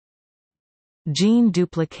Gene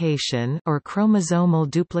duplication or chromosomal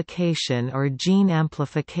duplication or gene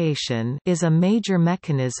amplification is a major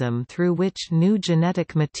mechanism through which new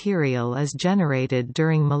genetic material is generated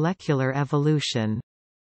during molecular evolution.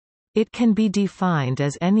 It can be defined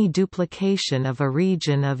as any duplication of a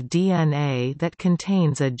region of DNA that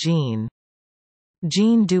contains a gene.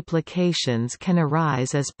 Gene duplications can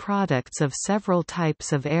arise as products of several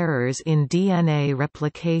types of errors in DNA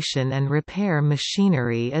replication and repair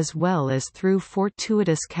machinery, as well as through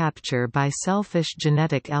fortuitous capture by selfish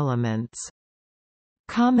genetic elements.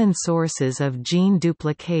 Common sources of gene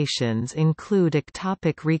duplications include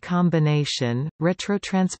ectopic recombination,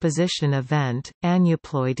 retrotransposition event,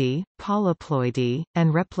 aneuploidy, polyploidy,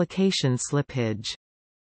 and replication slippage.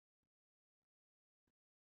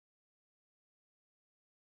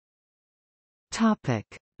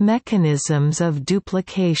 Mechanisms of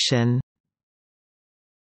duplication.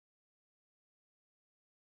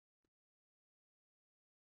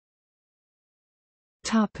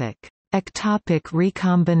 Ectopic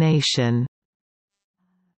recombination.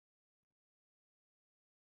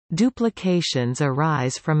 Duplications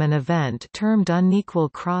arise from an event termed unequal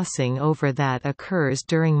crossing over that occurs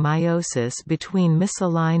during meiosis between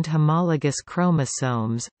misaligned homologous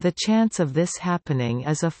chromosomes. The chance of this happening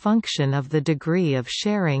is a function of the degree of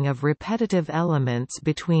sharing of repetitive elements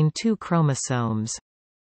between two chromosomes.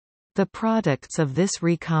 The products of this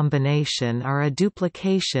recombination are a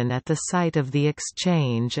duplication at the site of the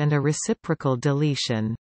exchange and a reciprocal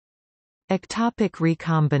deletion. Ectopic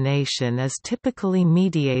recombination is typically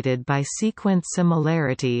mediated by sequence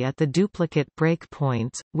similarity at the duplicate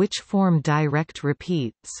breakpoints, which form direct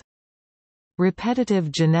repeats.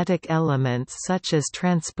 Repetitive genetic elements such as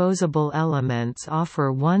transposable elements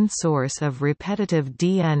offer one source of repetitive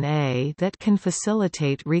DNA that can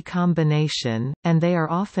facilitate recombination, and they are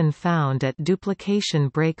often found at duplication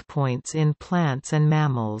breakpoints in plants and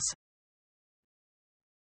mammals.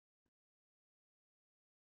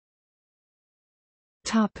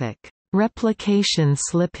 Replication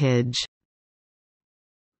slippage.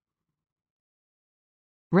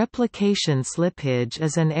 Replication slippage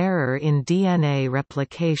is an error in DNA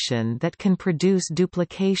replication that can produce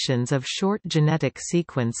duplications of short genetic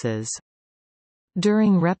sequences.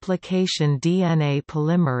 During replication, DNA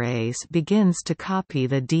polymerase begins to copy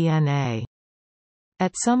the DNA.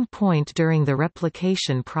 At some point during the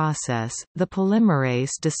replication process, the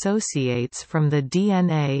polymerase dissociates from the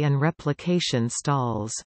DNA and replication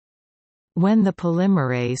stalls. When the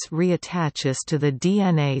polymerase reattaches to the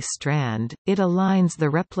DNA strand, it aligns the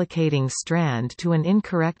replicating strand to an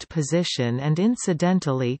incorrect position and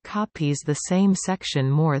incidentally copies the same section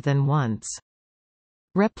more than once.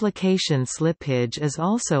 Replication slippage is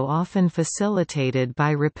also often facilitated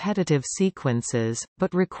by repetitive sequences,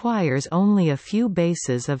 but requires only a few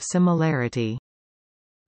bases of similarity.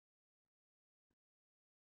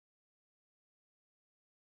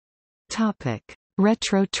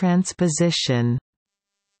 Retrotransposition.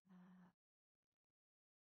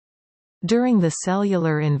 During the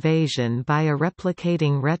cellular invasion by a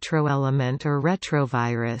replicating retroelement or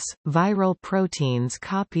retrovirus, viral proteins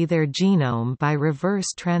copy their genome by reverse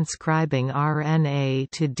transcribing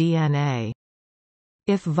RNA to DNA.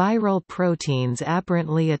 If viral proteins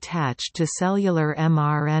aberrantly attach to cellular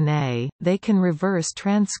mRNA, they can reverse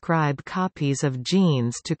transcribe copies of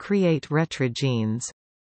genes to create retrogenes.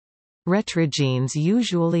 Retrogenes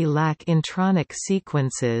usually lack intronic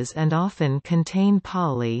sequences and often contain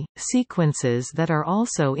poly sequences that are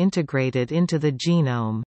also integrated into the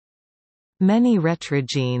genome. Many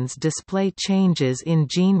retrogenes display changes in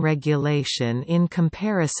gene regulation in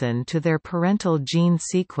comparison to their parental gene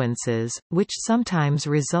sequences, which sometimes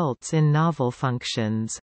results in novel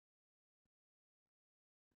functions.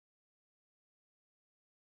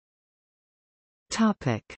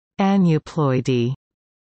 Aneuploidy.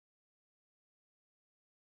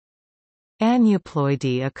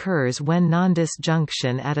 Aneuploidy occurs when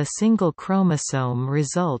non-disjunction at a single chromosome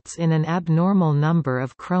results in an abnormal number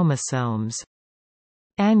of chromosomes.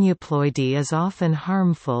 Aneuploidy is often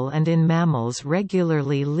harmful and in mammals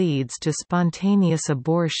regularly leads to spontaneous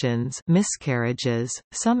abortions, miscarriages.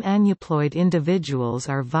 Some aneuploid individuals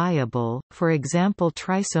are viable, for example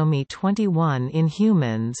trisomy 21 in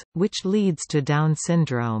humans, which leads to Down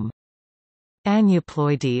syndrome.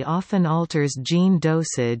 Aneuploidy often alters gene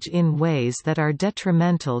dosage in ways that are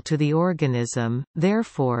detrimental to the organism,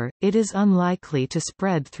 therefore, it is unlikely to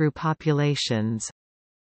spread through populations.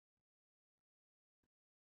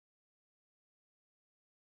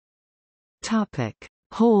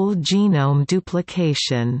 Whole genome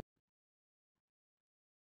duplication.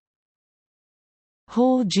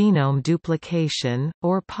 Whole genome duplication,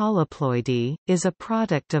 or polyploidy, is a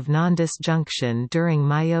product of nondisjunction during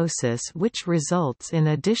meiosis which results in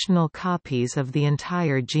additional copies of the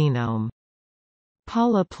entire genome.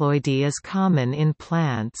 Polyploidy is common in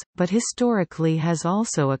plants, but historically has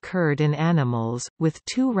also occurred in animals, with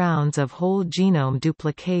 2 rounds of whole genome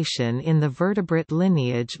duplication in the vertebrate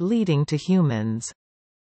lineage leading to humans.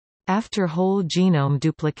 After whole genome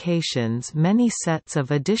duplications, many sets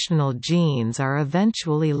of additional genes are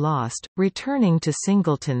eventually lost, returning to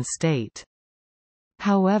singleton state.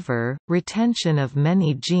 However, retention of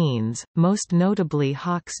many genes, most notably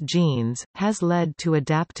Hox genes, has led to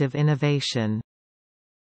adaptive innovation.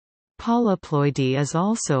 Polyploidy is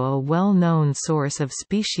also a well-known source of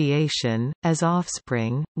speciation, as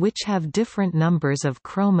offspring, which have different numbers of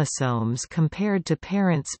chromosomes compared to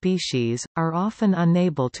parent species, are often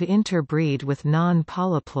unable to interbreed with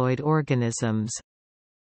non-polyploid organisms.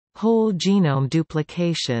 Whole genome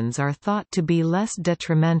duplications are thought to be less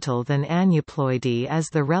detrimental than aneuploidy as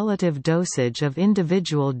the relative dosage of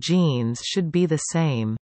individual genes should be the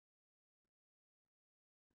same.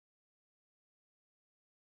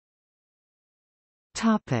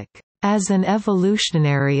 As an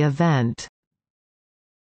evolutionary event.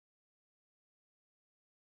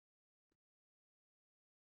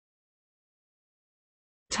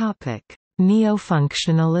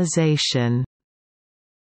 Neofunctionalization.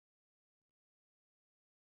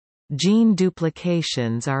 Gene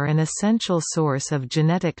duplications are an essential source of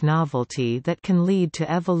genetic novelty that can lead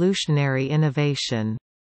to evolutionary innovation.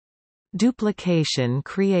 Duplication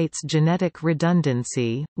creates genetic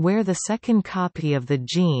redundancy, where the second copy of the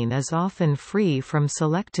gene is often free from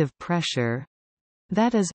selective pressure.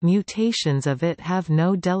 That is, mutations of it have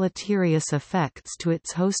no deleterious effects to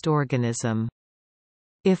its host organism.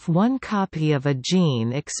 If one copy of a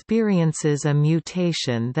gene experiences a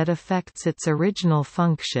mutation that affects its original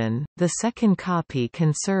function, the second copy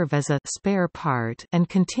can serve as a spare part and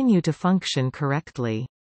continue to function correctly.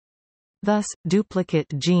 Thus,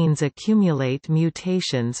 duplicate genes accumulate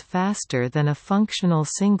mutations faster than a functional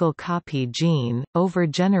single-copy gene, over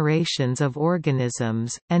generations of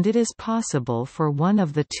organisms, and it is possible for one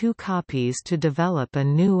of the 2 copies to develop a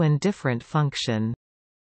new and different function.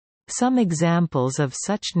 Some examples of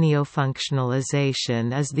such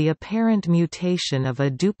neofunctionalization is the apparent mutation of a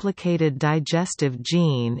duplicated digestive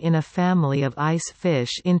gene in a family of ice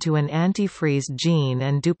fish into an antifreeze gene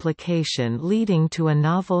and duplication leading to a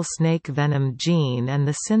novel snake venom gene and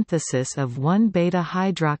the synthesis of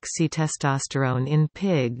 1-beta-hydroxytestosterone in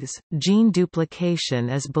pigs. Gene duplication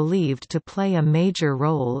is believed to play a major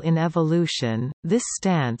role in evolution. This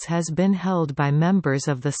stance has been held by members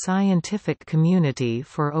of the scientific community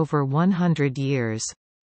for over 100 years.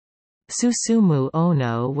 Susumu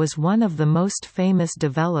Ono was one of the most famous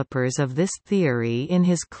developers of this theory in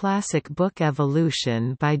his classic book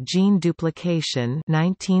Evolution by Gene Duplication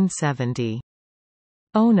 1970.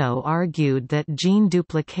 Ono argued that gene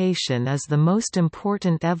duplication is the most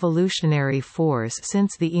important evolutionary force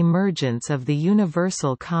since the emergence of the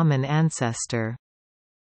universal common ancestor.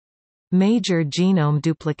 Major genome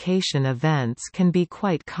duplication events can be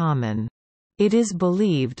quite common. It is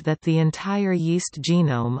believed that the entire yeast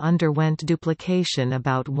genome underwent duplication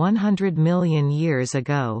about 100 million years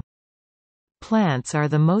ago. Plants are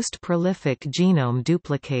the most prolific genome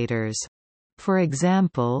duplicators. For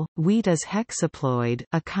example, wheat is hexaploid,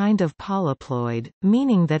 a kind of polyploid,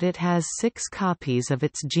 meaning that it has 6 copies of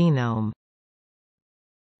its genome.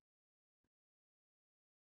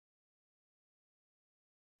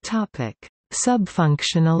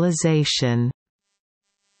 Subfunctionalization.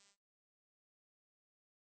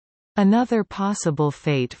 Another possible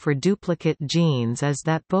fate for duplicate genes is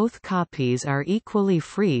that both copies are equally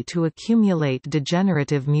free to accumulate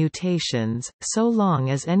degenerative mutations, so long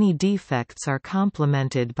as any defects are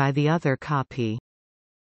complemented by the other copy.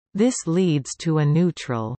 This leads to a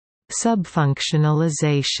neutral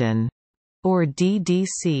subfunctionalization, or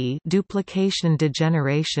DDC, duplication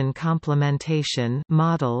degeneration complementation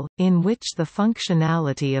model, in which the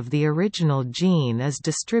functionality of the original gene is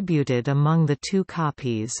distributed among the 2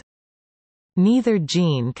 copies. Neither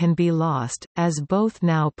gene can be lost, as both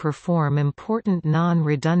now perform important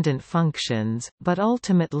non-redundant functions, but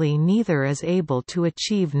ultimately neither is able to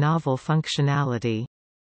achieve novel functionality.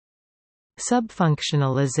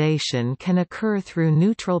 Subfunctionalization can occur through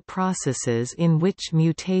neutral processes in which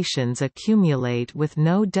mutations accumulate with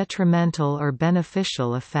no detrimental or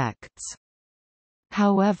beneficial effects.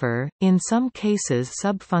 However, in some cases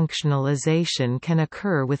subfunctionalization can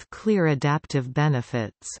occur with clear adaptive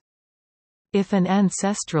benefits. If an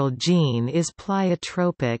ancestral gene is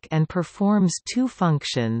pleiotropic and performs two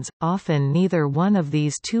functions, often neither one of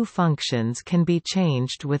these two functions can be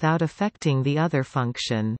changed without affecting the other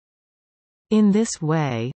function. In this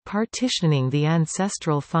way, partitioning the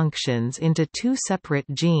ancestral functions into two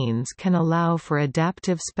separate genes can allow for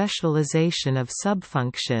adaptive specialization of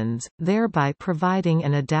subfunctions, thereby providing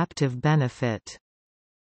an adaptive benefit.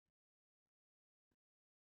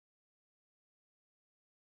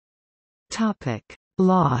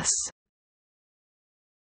 Loss.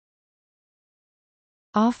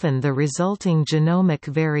 Often the resulting genomic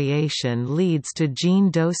variation leads to gene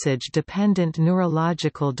dosage-dependent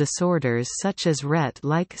neurological disorders such as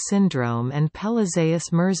Rett-like syndrome and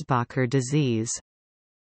Pelizaeus-Merzbacher disease.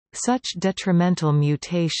 Such detrimental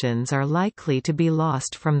mutations are likely to be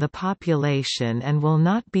lost from the population and will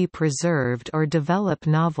not be preserved or develop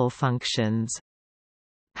novel functions.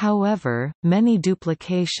 However, many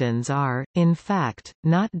duplications are, in fact,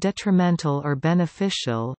 not detrimental or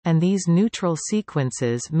beneficial, and these neutral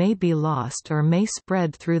sequences may be lost or may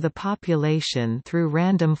spread through the population through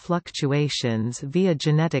random fluctuations via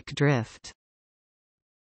genetic drift.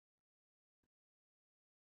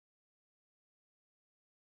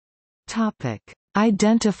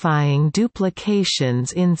 Identifying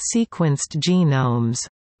duplications in sequenced genomes.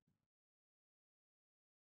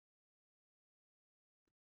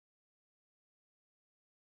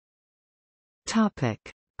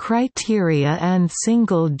 Criteria and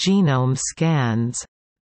single genome scans.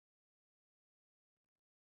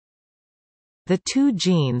 The two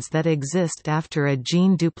genes that exist after a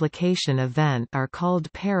gene duplication event are called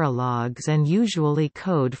paralogs and usually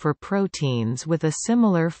code for proteins with a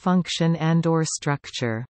similar function and/or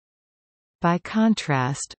structure. By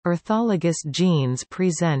contrast, orthologous genes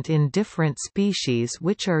present in different species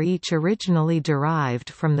which are each originally derived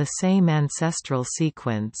from the same ancestral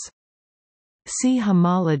sequence. See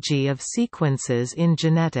homology of sequences in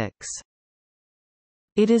genetics.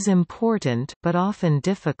 It is important, but often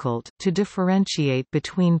difficult, to differentiate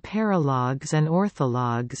between paralogs and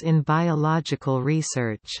orthologs in biological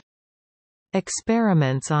research.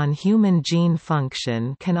 Experiments on human gene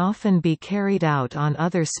function can often be carried out on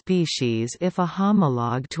other species if a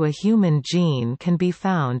homologue to a human gene can be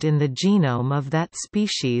found in the genome of that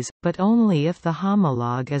species, but only if the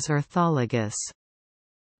homologue is orthologous.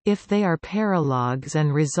 If they are paralogs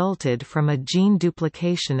and resulted from a gene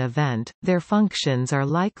duplication event, their functions are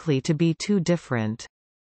likely to be too different.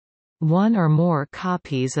 One or more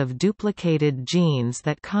copies of duplicated genes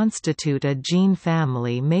that constitute a gene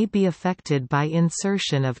family may be affected by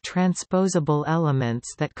insertion of transposable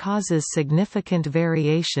elements that causes significant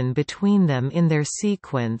variation between them in their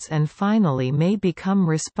sequence and finally may become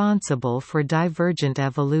responsible for divergent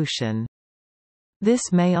evolution.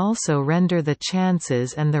 This may also render the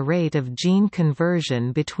chances and the rate of gene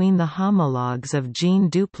conversion between the homologues of gene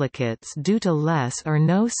duplicates due to less or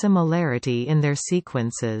no similarity in their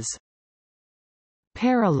sequences.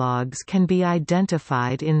 Paralogs can be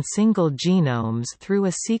identified in single genomes through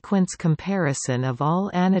a sequence comparison of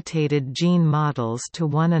all annotated gene models to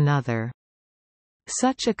one another.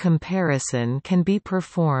 Such a comparison can be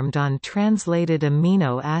performed on translated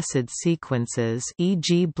amino acid sequences,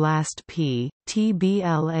 e.g. BLAST-P,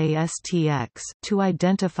 TBLASTX, to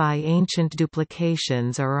identify ancient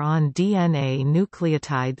duplications, or on DNA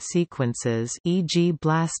nucleotide sequences, e.g.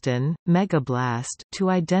 BLASTON, MEGABLAST,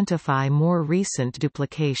 to identify more recent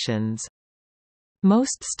duplications.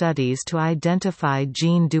 Most studies to identify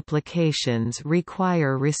gene duplications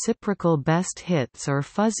require reciprocal best hits or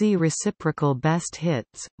fuzzy reciprocal best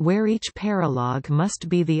hits, where each paralog must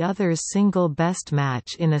be the other's single best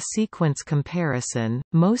match in a sequence comparison.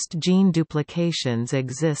 Most gene duplications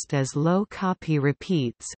exist as low copy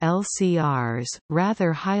repeats (LCRs),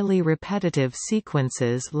 rather highly repetitive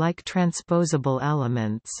sequences like transposable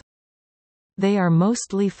elements. They are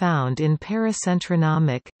mostly found in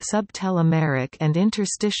paracentronomic, subtelomeric and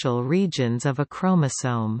interstitial regions of a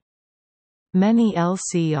chromosome. Many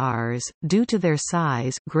LCRs, due to their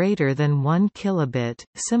size greater than 1 kilobit,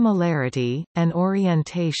 similarity, and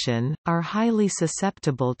orientation, are highly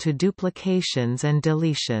susceptible to duplications and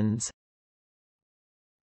deletions.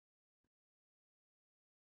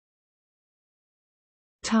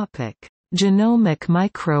 Genomic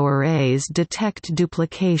microarrays detect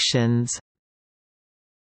duplications.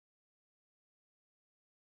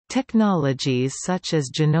 Technologies such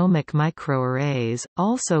as genomic microarrays,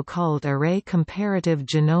 also called array comparative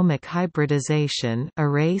genomic hybridization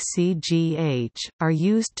 (array CGH), are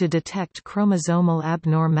used to detect chromosomal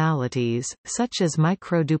abnormalities, such as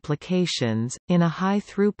microduplications, in a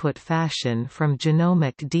high-throughput fashion from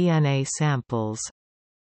genomic DNA samples.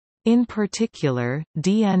 In particular,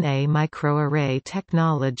 DNA microarray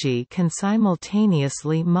technology can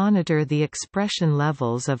simultaneously monitor the expression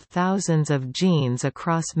levels of thousands of genes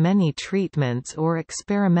across many treatments or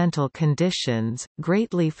experimental conditions,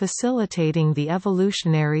 greatly facilitating the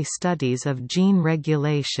evolutionary studies of gene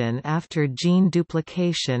regulation after gene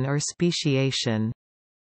duplication or speciation.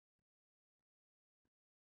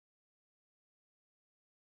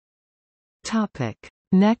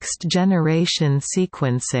 Next-generation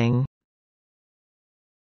sequencing.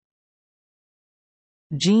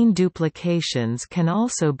 Gene duplications can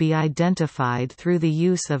also be identified through the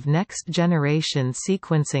use of next-generation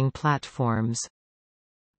sequencing platforms.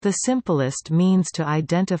 The simplest means to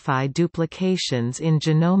identify duplications in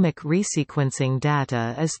genomic resequencing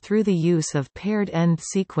data is through the use of paired-end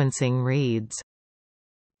sequencing reads.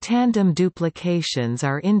 Tandem duplications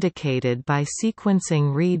are indicated by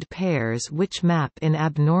sequencing read pairs which map in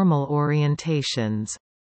abnormal orientations.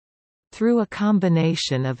 Through a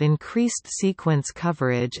combination of increased sequence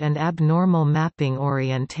coverage and abnormal mapping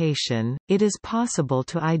orientation, it is possible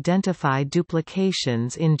to identify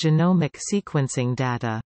duplications in genomic sequencing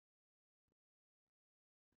data.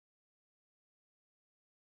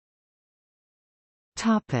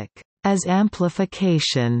 As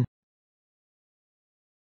amplification.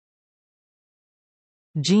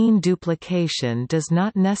 Gene duplication does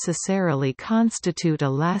not necessarily constitute a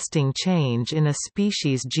lasting change in a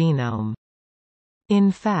species' genome.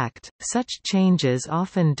 In fact, such changes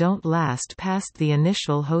often don't last past the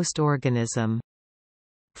initial host organism.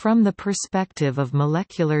 From the perspective of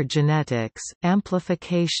molecular genetics,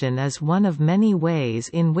 amplification is one of many ways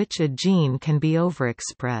in which a gene can be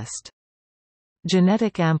overexpressed.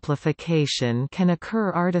 Genetic amplification can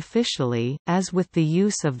occur artificially, as with the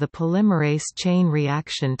use of the polymerase chain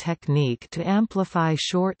reaction technique to amplify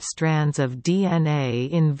short strands of DNA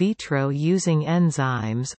in vitro using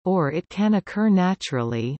enzymes, or it can occur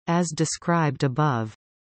naturally, as described above.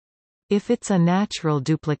 If it's a natural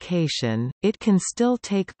duplication, it can still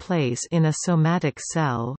take place in a somatic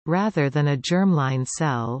cell, rather than a germline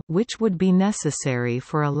cell, which would be necessary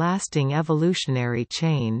for a lasting evolutionary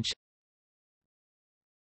change.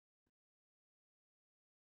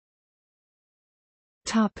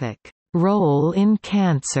 Role in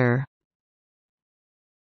cancer.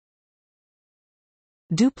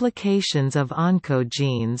 Duplications of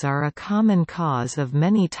oncogenes are a common cause of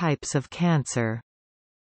many types of cancer.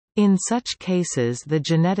 In such cases, the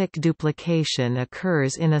genetic duplication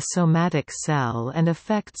occurs in a somatic cell and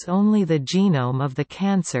affects only the genome of the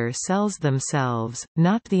cancer cells themselves,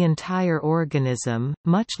 not the entire organism,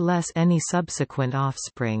 much less any subsequent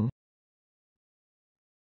offspring.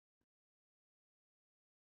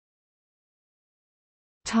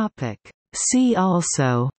 See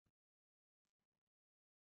also: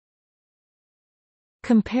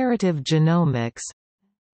 Comparative genomics,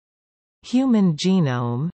 Human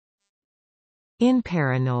genome,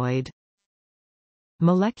 Inparanoid,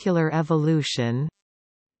 Molecular evolution,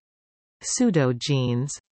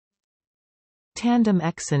 Pseudogenes, Tandem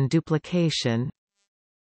exon duplication,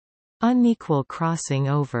 Unequal crossing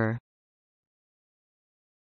over.